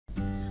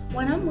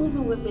When I'm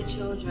moving with the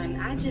children,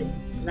 I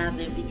just love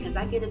it because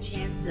I get a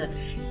chance to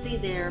see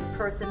their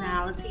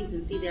personalities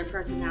and see their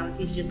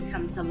personalities just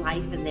come to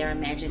life in their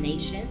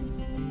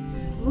imaginations.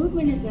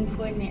 Movement is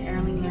important in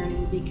early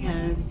learning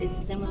because it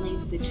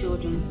stimulates the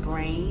children's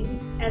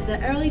brain. As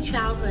an early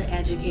childhood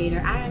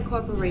educator, I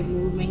incorporate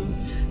movement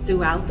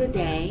throughout the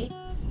day.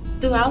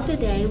 Throughout the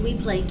day, we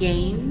play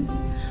games,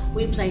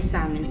 we play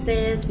Simon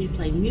Says, we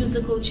play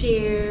musical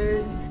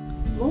chairs.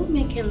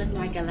 Movement can look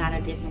like a lot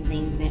of different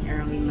things in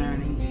early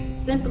learning.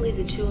 Simply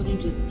the children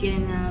just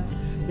getting up,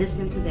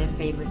 listening to their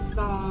favorite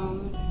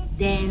song,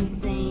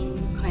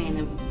 dancing, playing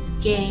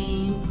a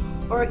game,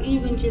 or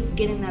even just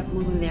getting up,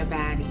 moving their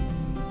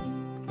bodies.